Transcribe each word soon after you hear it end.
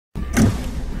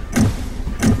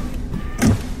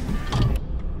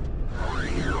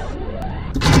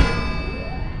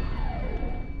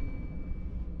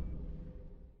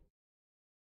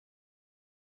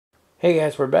Hey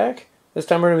guys, we're back. This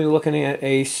time we're going to be looking at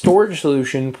a storage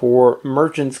solution for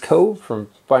Merchant's Cove from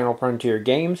Final Frontier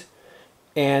Games.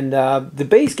 And the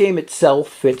base game itself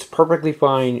fits perfectly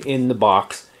fine in the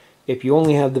box. If you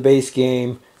only have the base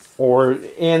game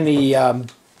and the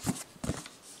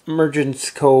Merchant's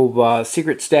Cove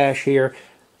Secret Stash here,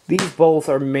 these both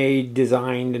are made,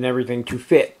 designed, and everything to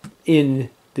fit in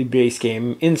the base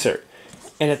game insert.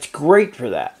 And it's great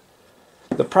for that.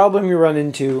 The problem you run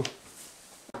into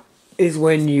is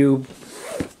when you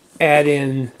add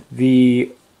in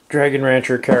the Dragon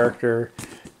Rancher character,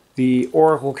 the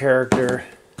Oracle character,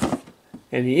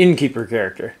 and the Innkeeper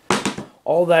character.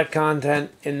 All that content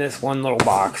in this one little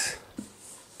box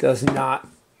does not,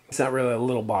 it's not really a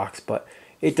little box, but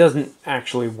it doesn't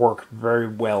actually work very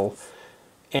well.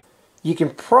 And you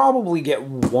can probably get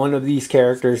one of these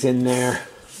characters in there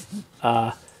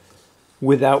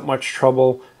without much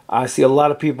trouble. I see a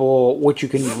lot of people, what you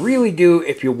can really do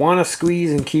if you want to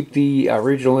squeeze and keep the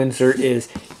original insert is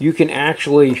you can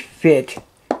actually fit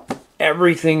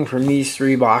everything from these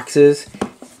three boxes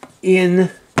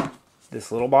in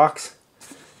this little box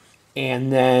and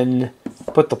then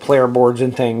put the player boards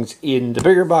and things in the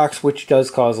bigger box, which does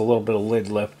cause a little bit of lid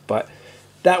lift, but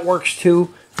that works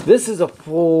too. This is a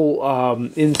full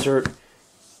insert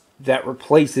that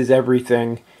replaces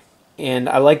everything. And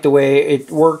I like the way it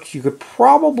works. You could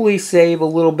probably save a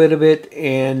little bit of it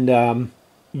and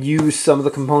use some of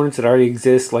the components that already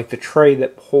exist, like the tray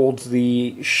that holds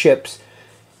the ships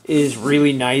is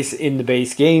really nice in the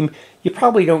base game. You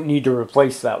probably don't need to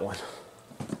replace that one.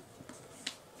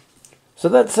 So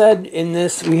that said, in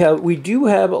this we do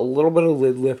have a little bit of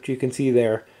lid lift, you can see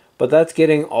there, but that's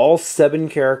getting all 7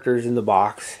 characters in the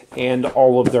box and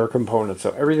all of their components.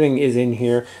 So everything is in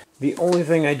here. The only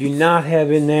thing I do not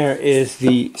have in there is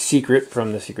the secret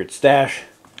from the Secret Stash.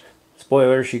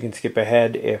 Spoilers, you can skip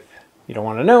ahead if you don't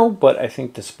want to know, but I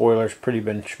think the spoilers pretty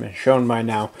been shown by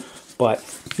now. But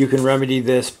you can remedy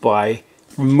this by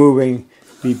removing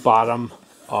the bottom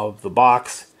of the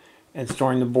box and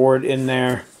storing the board in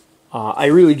there. I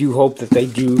really do hope that they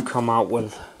do come out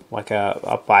with like a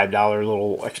 $5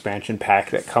 little expansion pack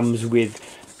that comes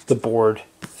with the board,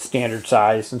 standard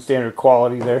size and standard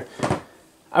quality there.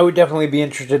 I would definitely be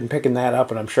interested in picking that up,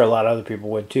 and I'm sure a lot of other people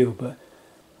would too. But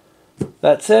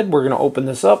that said, we're going to open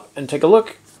this up and take a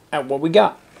look at what we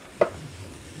got.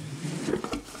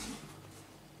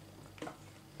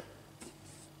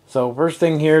 So first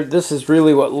thing here, this is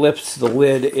really what lifts the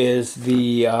lid, is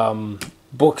the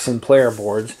books and player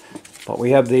boards. But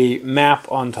we have the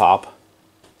map on top.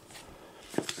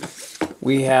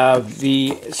 We have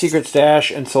the Secret Stash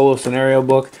and Solo Scenario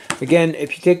book. Again,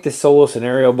 if you take the Solo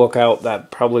Scenario book out, that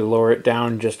probably lower it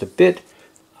down just a bit.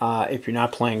 If you're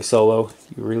not playing solo,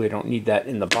 you really don't need that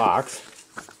in the box.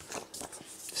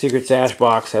 Secret Stash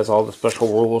box has all the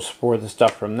special rules for the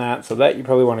stuff from that, so that you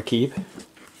probably want to keep.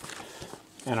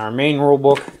 And our main rule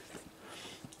book.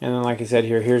 And then, like I said,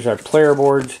 here's our player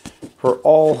boards for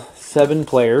all 7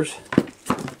 players.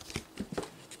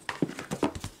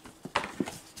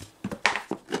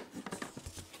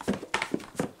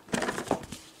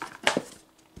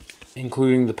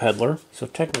 Including the peddler, so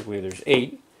technically there's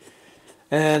 8.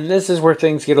 And this is where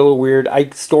things get a little weird. I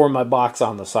store my box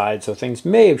on the side, so things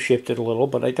may have shifted a little,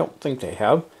 but I don't think they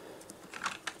have.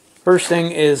 First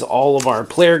thing is all of our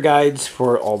player guides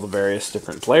for all the various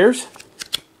different players.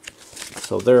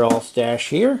 So they're all stashed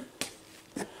here.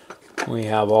 We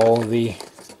have all the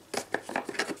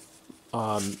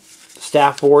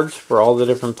staff boards for all the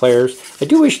different players. I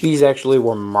do wish these actually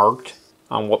were marked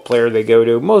on what player they go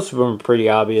to. Most of them are pretty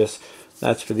obvious.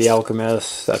 That's for the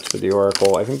Alchemist, that's for the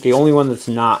Oracle. I think the only one that's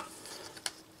not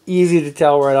easy to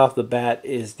tell right off the bat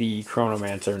is the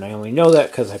Chronomancer, and I only know that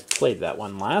because I played that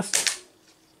one last.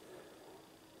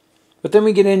 But then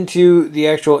we get into the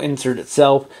actual insert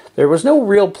itself. There was no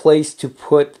real place to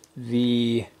put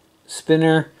the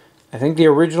spinner. I think the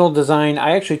original design,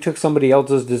 I actually took somebody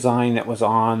else's design that was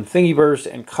on Thingiverse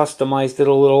and customized it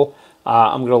a little.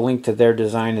 I'm going to link to their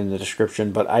design in the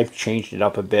description, but I've changed it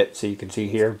up a bit so you can see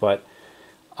here. But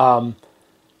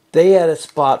they had a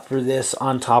spot for this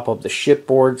on top of the ship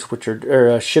boards, which are, or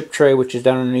a ship tray, which is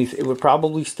down underneath. It would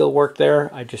probably still work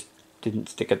there. I just didn't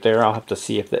stick it there. I'll have to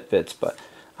see if that fits, but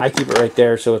I keep it right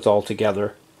there so it's all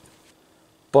together.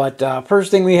 But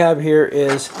first thing we have here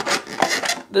is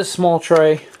this small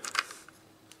tray,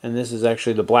 and this is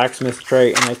actually the blacksmith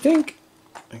tray. And I think,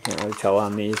 I can't really tell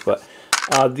on these, but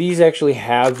these actually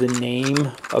have the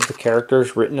name of the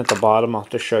characters written at the bottom. I'll have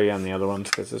to show you on the other ones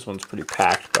because this one's pretty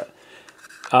packed. But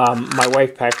my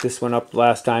wife packed this one up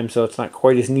last time, so it's not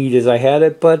quite as neat as I had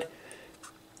it. But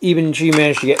even she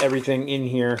managed to get everything in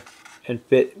here and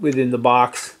fit within the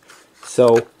box.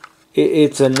 So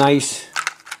it's a nice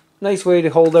way to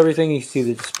hold everything. You see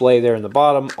the display there in the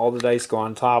bottom, all the dice go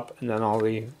on top, and then all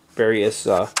the various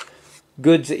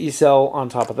goods that you sell on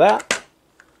top of that.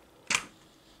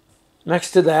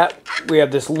 Next to that, we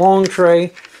have this long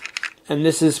tray, and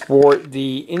this is for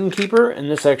the innkeeper, and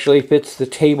this actually fits the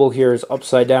table here is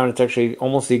upside down. It's actually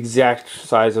almost the exact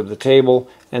size of the table,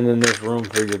 and then there's room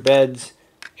for your beds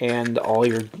and all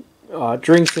your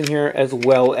drinks in here, as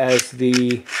well as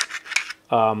the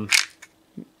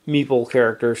meeple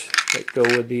characters that go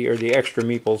with the extra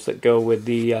meeples that go with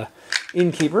the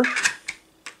innkeeper.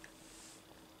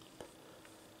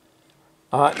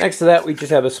 Next to that, we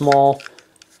just have a small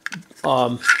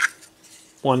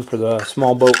one for the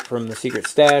small boat from the secret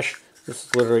stash. This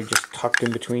is literally just tucked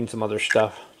in between some other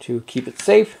stuff to keep it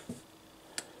safe.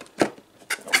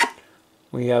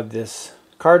 We have this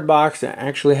card box that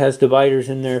actually has dividers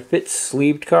in there. Fits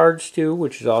sleeved cards too,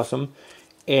 which is awesome.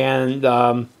 And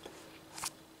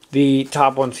the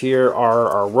top ones here are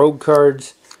our rogue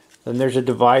cards. Then there's a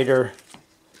divider.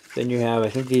 Then you have, I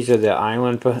think these are the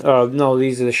island, no,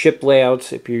 these are the ship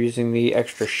layouts if you're using the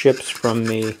extra ships from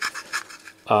the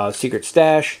secret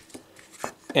stash.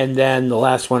 And then the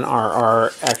last one are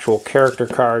our actual character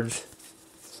cards.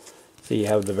 So you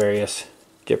have the various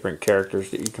different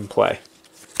characters that you can play.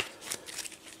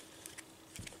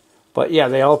 But yeah,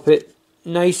 they all fit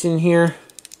nice in here.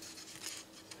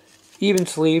 Even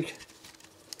sleeved,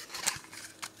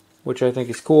 which I think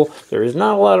is cool. There is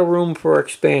not a lot of room for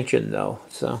expansion though,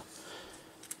 so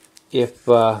if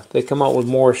they come out with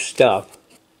more stuff,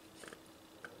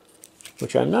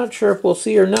 which I'm not sure if we'll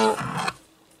see or not,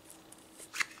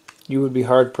 you would be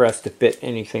hard pressed to fit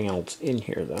anything else in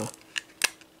here though.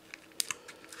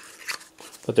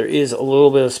 But there is a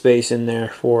little bit of space in there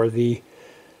for the,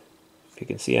 if you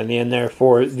can see on the end there,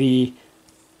 for the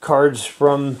cards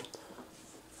from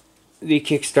the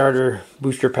Kickstarter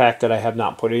booster pack that I have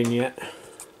not put in yet.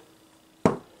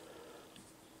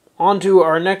 On to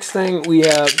our next thing, we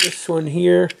have this one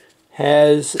here.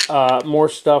 Has more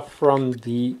stuff from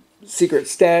the secret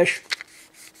stash,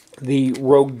 the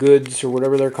rogue goods or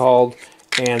whatever they're called,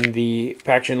 and the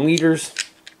faction leaders.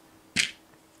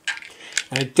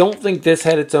 I don't think this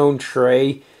had its own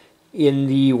tray in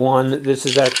the one. This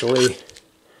is actually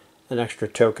an extra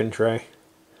token tray.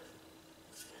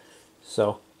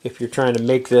 So if you're trying to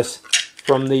make this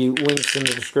from the links in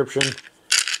the description,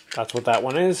 that's what that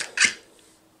one is.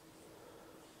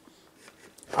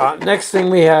 Next thing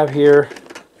we have here,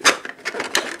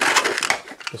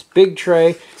 this big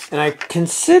tray, and I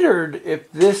considered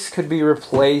if this could be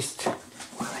replaced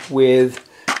with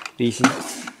the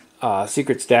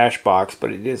secret stash box,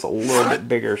 but it is a little bit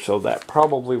bigger, so that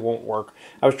probably won't work.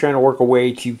 I was trying to work a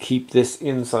way to keep this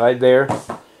inside there,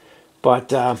 but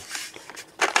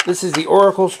this is the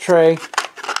oracles tray,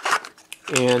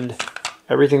 and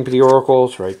everything for the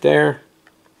oracles right there.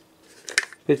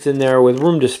 Fits in there with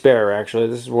room to spare, actually.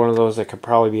 This is one of those that could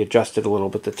probably be adjusted a little,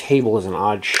 but the table is an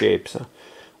odd shape, so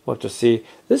we'll have to see.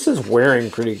 This is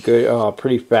wearing pretty good,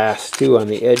 pretty fast, too, on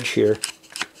the edge here.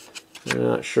 I'm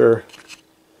not sure.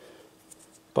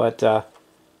 But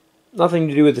nothing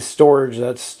to do with the storage.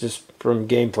 That's just from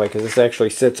gameplay, because this actually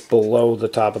sits below the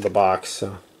top of the box,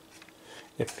 so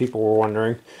if people were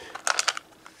wondering.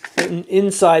 And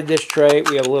inside this tray,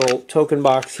 we have a little token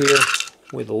box here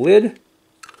with a lid.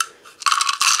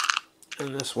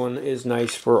 And this one is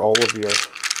nice for all of your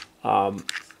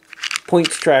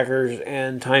points trackers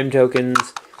and time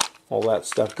tokens. All that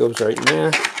stuff goes right in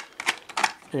there.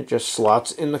 It just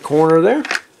slots in the corner there.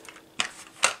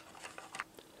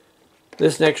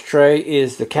 This next tray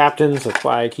is the captain's. That's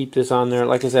why I keep this on there.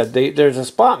 Like I said, there's a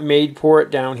spot made for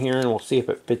it down here, and we'll see if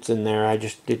it fits in there. I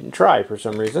just didn't try for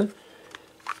some reason.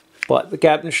 But the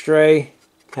captain's tray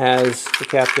has the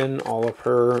captain, all of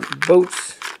her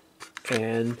boats,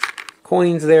 and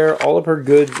coins there. All of her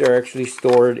goods are actually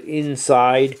stored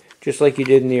inside, just like you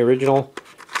did in the original,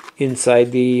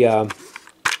 inside the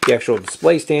actual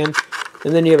display stand.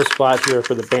 And then you have a spot here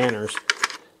for the banners.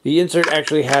 The insert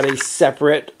actually had a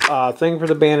separate thing for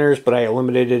the banners, but I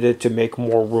eliminated it to make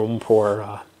more room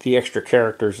for the extra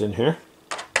characters in here.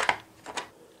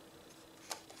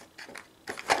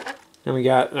 And we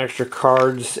got extra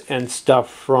cards and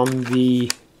stuff from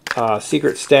the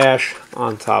secret stash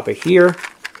on top of here.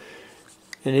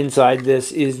 And inside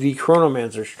this is the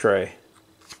Chronomancer's tray.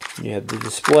 You have the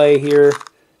display here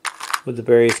with the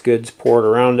various goods poured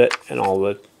around it and all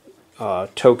the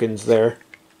tokens there.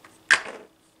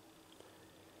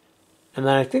 And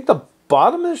then I think the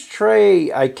bottom of this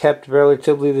tray I kept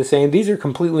relatively the same. These are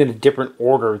completely in a different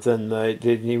order than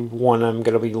the one I'm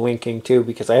going to be linking to,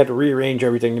 because I had to rearrange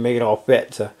everything to make it all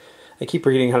fit. So I keep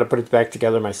forgetting how to put it back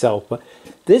together myself. But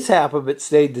this half of it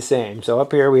stayed the same. So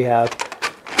up here we have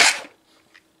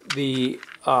the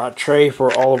tray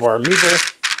for all of our meeples.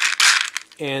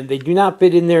 And they do not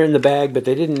fit in there in the bag, but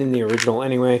they didn't in the original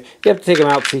anyway. You have to take them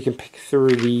out so you can pick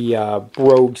through the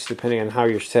rogues depending on how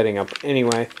you're setting up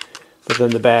anyway. But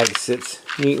then the bag sits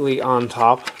neatly on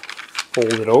top,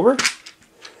 folded over.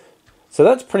 So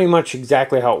that's pretty much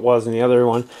exactly how it was in the other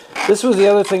one. This was the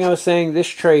other thing I was saying, this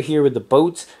tray here with the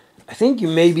boats. I think you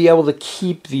may be able to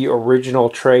keep the original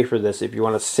tray for this if you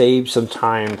want to save some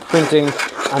time printing.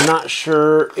 I'm not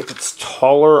sure if it's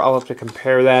taller, I'll have to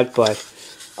compare that, but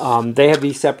they have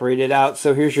these separated out.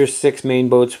 So here's your 6 main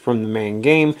boats from the main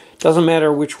game. Doesn't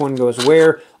matter which one goes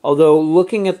where, although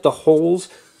looking at the holes,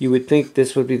 you would think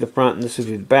this would be the front and this would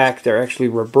be the back. They're actually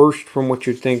reversed from what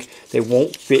you'd think. They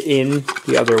won't fit in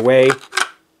the other way.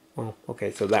 Well,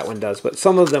 okay, so that one does, but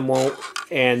some of them won't,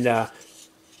 and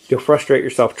you'll frustrate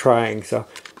yourself trying. So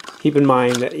keep in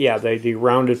mind that, yeah, the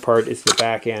rounded part is the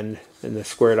back end, and the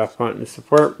squared off front is the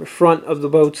front of the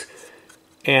boats.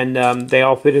 And they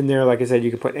all fit in there. Like I said, you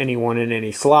can put any one in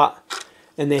any slot.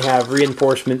 And they have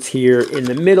reinforcements here in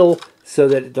the middle so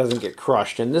that it doesn't get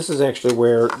crushed. And this is actually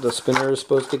where the spinner is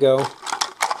supposed to go.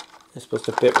 It's supposed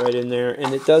to fit right in there.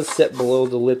 And it does sit below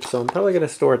the lip, so I'm probably going to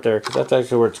store it there, because that's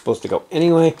actually where it's supposed to go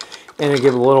anyway. And it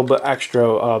gives a little bit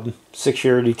extra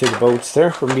security to the boats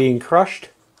there from being crushed.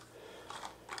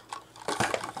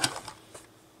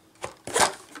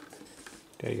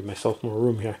 Gotta give myself more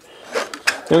room here.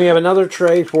 Then we have another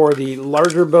tray for the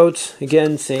larger boats.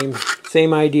 Again, same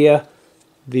idea.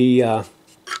 They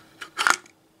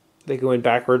go in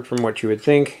backward from what you would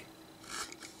think,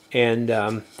 and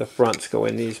the fronts go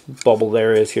in these bubbled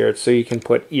areas here, so you can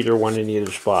put either one in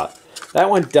either spot. That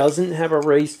one doesn't have a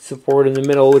raised support in the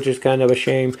middle, which is kind of a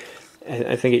shame.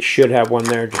 I think it should have one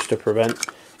there just to prevent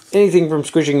anything from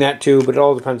squishing that too, but it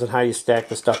all depends on how you stack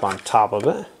the stuff on top of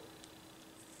it.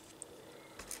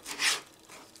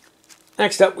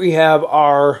 Next up we have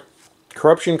our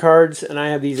corruption cards, and I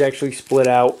have these actually split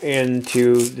out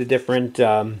into the different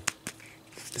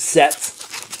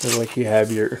sets. So like you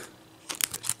have your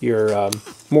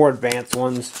more advanced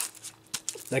ones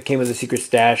that came with the secret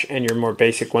stash, and your more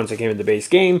basic ones that came with the base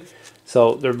game.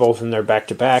 So they're both in there back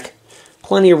to back.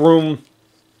 Plenty of room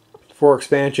for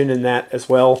expansion in that as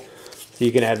well, so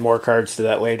you can add more cards to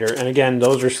that later. And again,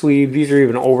 those are sleeved. These are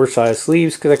even oversized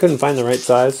sleeves because I couldn't find the right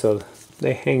size, so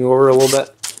they hang over a little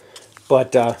bit,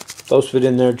 but those fit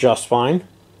in there just fine.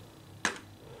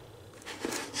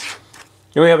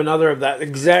 Then we have another of that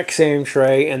exact same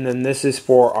tray, and then this is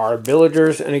for our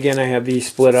villagers. And again, I have these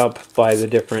split up by the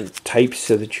different types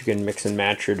so that you can mix and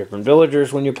match your different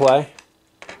villagers when you play.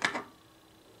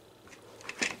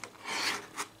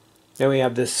 Then we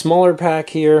have this smaller pack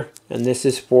here, and this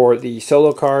is for the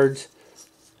solo cards.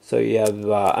 So you have,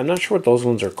 I'm not sure what those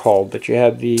ones are called, but you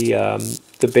have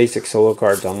the basic solo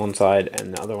cards on one side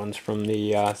and the other ones from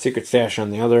the secret stash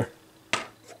on the other.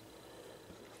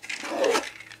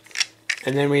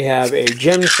 And then we have a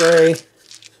gem tray,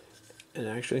 and it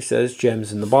actually says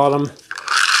gems in the bottom.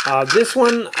 This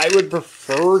one I would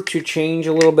prefer to change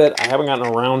a little bit. I haven't gotten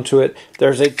around to it.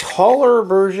 There's a taller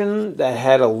version that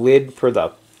had a lid for the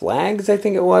flags, I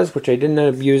think it was, which I didn't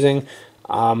end up using.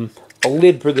 A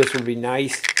lid for this would be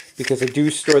nice, because I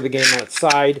do store the game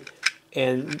outside,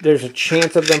 and there's a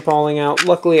chance of them falling out.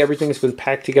 Luckily, everything's been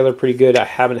packed together pretty good. I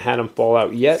haven't had them fall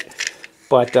out yet,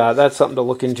 but that's something to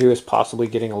look into, is possibly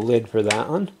getting a lid for that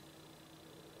one.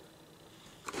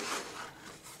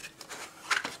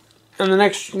 And the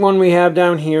next one we have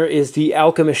down here is the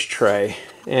Alchemist tray.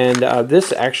 And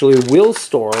this actually will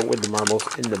store with the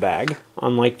marbles in the bag,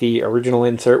 unlike the original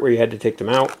insert where you had to take them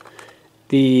out.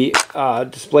 The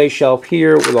display shelf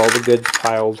here with all the goods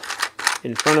piled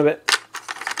in front of it.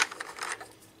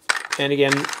 And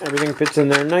again, everything fits in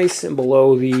there nice and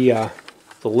below the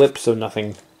lip, so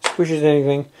nothing squishes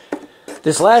anything.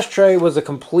 This last tray was a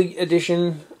complete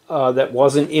edition that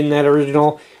wasn't in that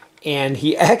original, and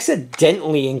he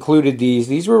accidentally included these.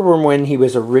 These were from when he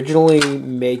was originally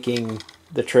making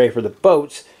the tray for the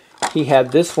boats. He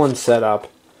had this one set up,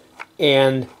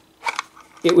 and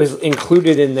it was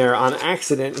included in there on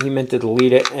accident. He meant to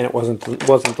delete it, and it wasn't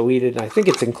deleted. And I think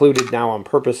it's included now on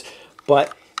purpose,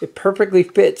 but it perfectly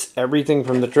fits everything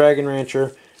from the Dragon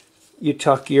Rancher. You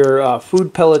tuck your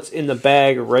food pellets in the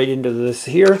bag right into this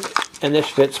here, and this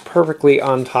fits perfectly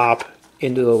on top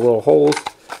into the little holes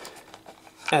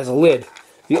as a lid.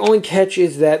 The only catch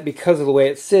is that because of the way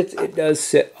it sits, it does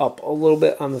sit up a little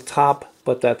bit on the top,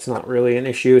 but that's not really an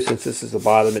issue since this is the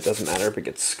bottom. It doesn't matter if it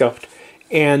gets scuffed.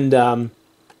 And the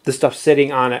stuff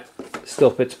sitting on it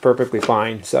still fits perfectly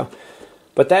fine. So,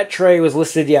 but that tray was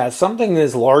listed, yeah, something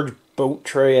this large boat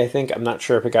tray, I think. I'm not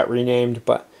sure if it got renamed,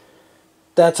 but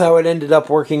that's how it ended up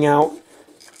working out.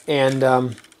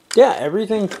 And yeah,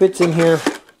 everything fits in here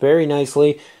very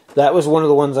nicely. That was one of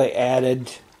the ones I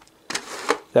added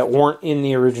that weren't in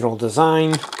the original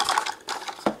design.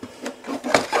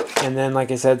 And then,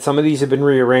 like I said, some of these have been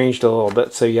rearranged a little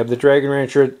bit. So you have the Dragon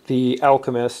Rancher, the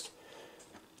Alchemist.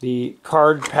 The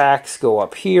card packs go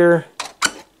up here.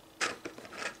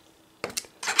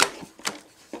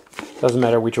 Doesn't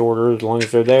matter which order, as long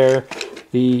as they're there.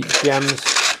 The gems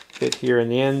fit here in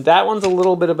the end. That one's a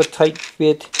little bit of a tight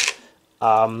fit,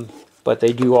 but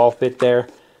they do all fit there.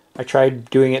 I tried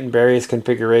doing it in various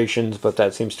configurations, but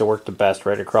that seems to work the best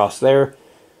right across there.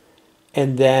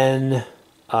 And then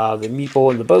the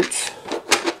meeple and the boats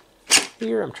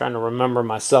here. I'm trying to remember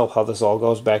myself how this all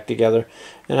goes back together.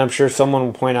 And I'm sure someone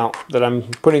will point out that I'm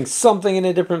putting something in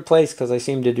a different place because I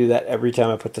seem to do that every time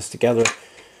I put this together.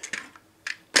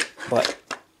 But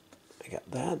I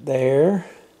got that there.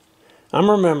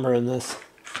 I'm remembering this.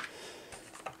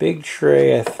 Big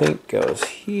tray, I think, goes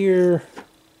here.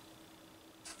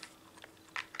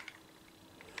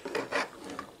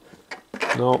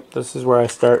 Nope, this is where I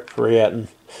start forgetting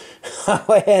how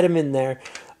I had them in there.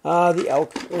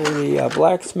 The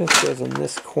blacksmith goes in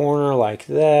this corner like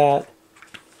that.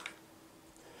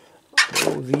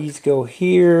 Oh, these go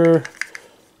here.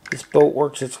 This boat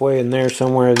works its way in there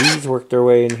somewhere. These work their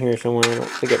way in here somewhere. I don't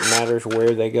think it matters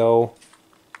where they go.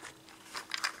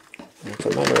 It's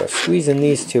a matter of squeezing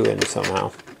these two in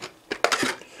somehow.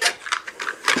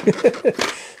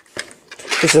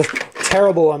 It's a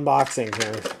terrible unboxing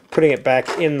here. Putting it back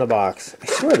in the box. I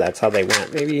swear that's how they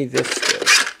went. Maybe this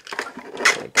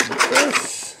goes like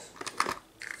this.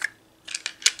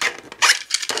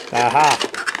 Aha!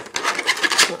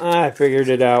 I figured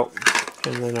it out.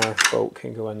 And then our boat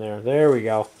can go in there. There we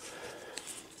go.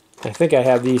 I think I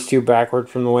have these two backward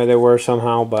from the way they were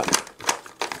somehow, but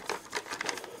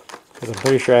because I'm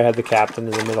pretty sure I had the captain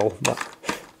in the middle. But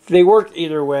they work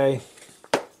either way.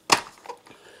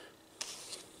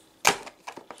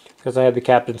 Because I had the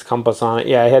captain's compass on it.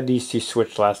 Yeah, I had these two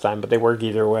switched last time, but they work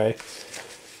either way.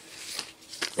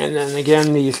 And then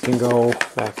again, these can go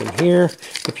back in here.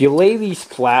 If you lay these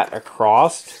flat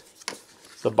across,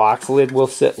 the box lid will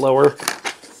sit lower.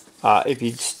 If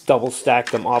you double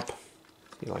stack them up,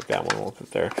 like that one will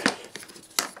fit there.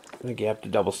 I think you have to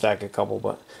double stack a couple,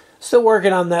 but still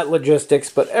working on that logistics.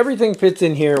 But everything fits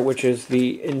in here, which is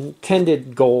the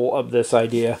intended goal of this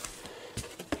idea.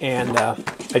 And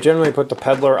I generally put the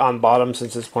peddler on bottom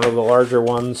since it's one of the larger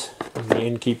ones, the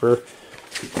innkeeper,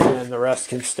 and the rest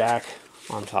can stack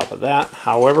on top of that.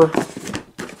 However,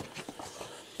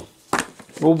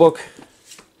 rulebook,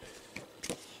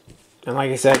 and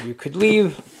like I said, you could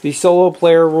leave the solo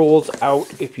player rules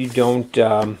out if you don't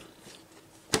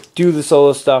do the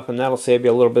solo stuff, and that'll save you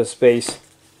a little bit of space.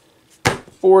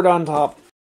 Board on top,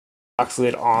 box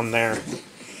lid on there.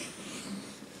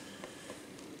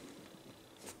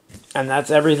 And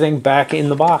that's everything back in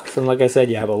the box. And like I said,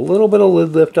 you have a little bit of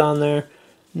lid lift on there.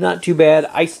 Not too bad.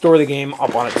 I store the game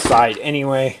up on its side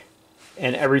anyway.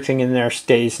 And everything in there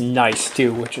stays nice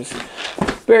too, which is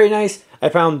very nice. I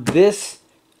found this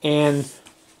and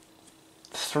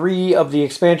 3 of the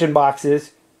expansion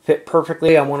boxes fit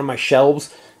perfectly on one of my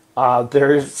shelves.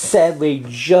 There's sadly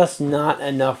just not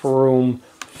enough room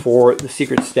for the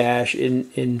secret stash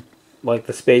in like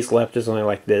the space left is only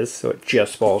like this, so it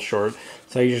just falls short.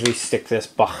 So I usually stick this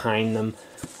behind them.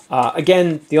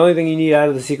 Again, the only thing you need out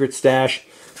of the secret stash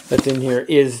that's in here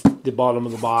is the bottom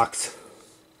of the box.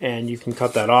 And you can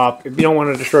cut that off. If you don't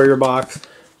want to destroy your box,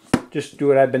 just do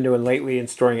what I've been doing lately and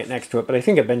storing it next to it. But I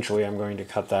think eventually I'm going to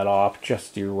cut that off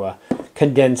just to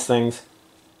condense things.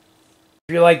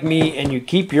 If you're like me and you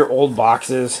keep your old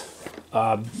boxes,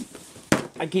 I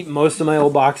keep most of my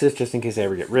old boxes just in case I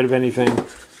ever get rid of anything.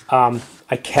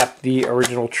 I kept the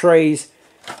original trays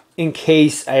in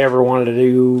case I ever wanted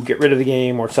to get rid of the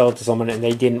game or sell it to someone and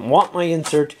they didn't want my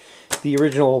insert. The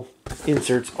original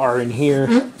inserts are in here.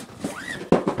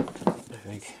 I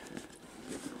think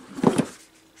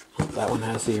that one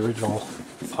has the original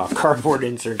cardboard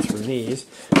inserts from these.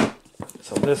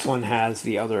 So this one has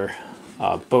the other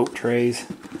boat trays.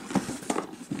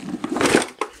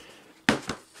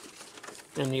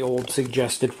 And the old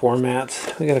suggested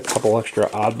formats. I got a couple extra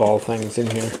oddball things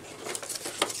in here.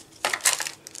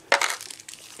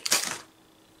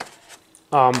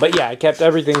 But yeah, I kept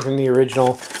everything from the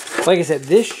original. like I said,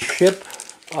 this chip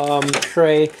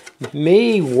tray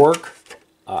may work.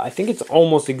 I think it's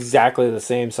almost exactly the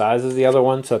same size as the other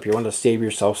one, so if you want to save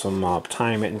yourself some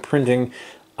time in printing,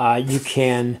 you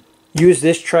can use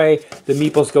this tray. The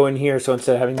meeples go in here, so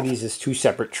instead of having these as two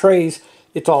separate trays,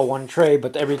 it's all one tray,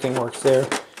 but everything works there.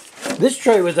 This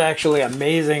tray was actually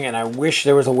amazing, and I wish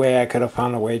there was a way I could have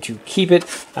found a way to keep it.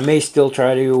 I may still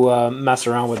try to mess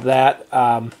around with that.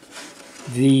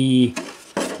 The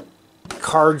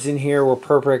cards in here were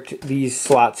perfect. These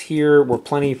slots here were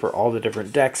plenty for all the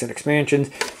different decks and expansions.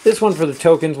 This one for the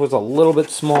tokens was a little bit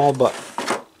small, but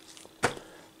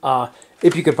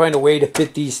if you could find a way to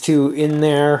fit these two in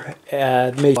there,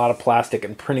 make a lot of plastic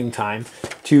and printing time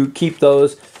to keep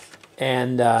those,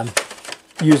 and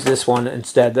use this one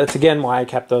instead. That's again why I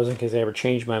kept those, in case I ever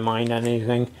changed my mind on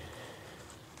anything.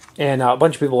 And a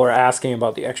bunch of people are asking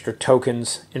about the extra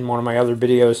tokens in one of my other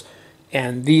videos,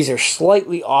 and these are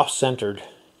slightly off-centered,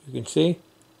 you can see.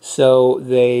 So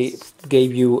they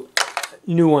gave you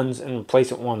new ones and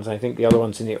replacement ones. I think the other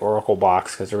one's in the Oracle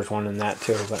box, because there was one in that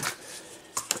too. But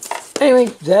anyway,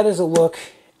 that is a look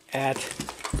at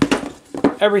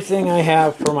everything I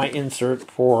have for my insert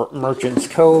for Merchant's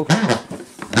Cove.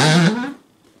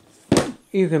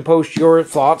 You can post your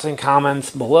thoughts and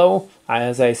comments below.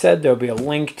 As I said, there'll be a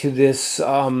link to this,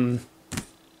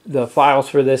 the files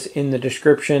for this in the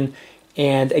description.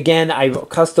 And again, I've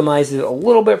customized it a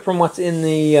little bit from what's in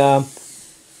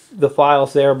the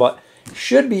files there, but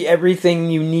should be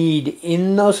everything you need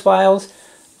in those files.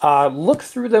 Look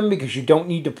through them, because you don't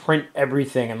need to print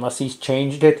everything unless he's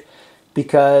changed it.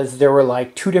 Because there were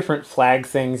like 2 different flag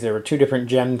things, there were 2 different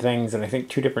gem things, and I think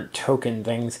 2 different token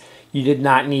things. You did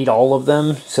not need all of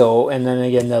them. So, and then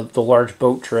again, the large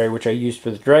boat tray, which I used for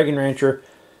the Dragon Rancher.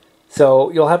 So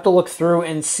you'll have to look through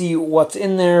and see what's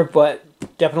in there, but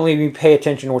definitely pay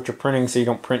attention to what you're printing so you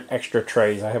don't print extra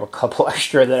trays. I have a couple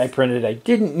extra that I printed I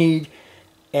didn't need,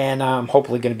 and I'm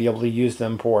hopefully going to be able to use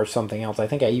them for something else. I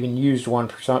think I even used one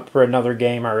for another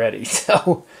game already.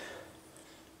 So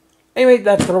anyway,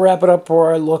 that's going to wrap it up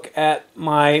for a look at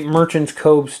my Merchant's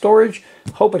Cove storage.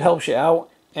 Hope it helps you out,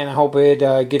 and I hope it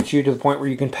gets you to the point where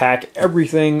you can pack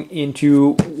everything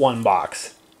into one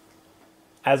box.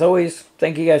 As always,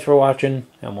 thank you guys for watching,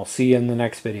 and we'll see you in the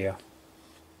next video.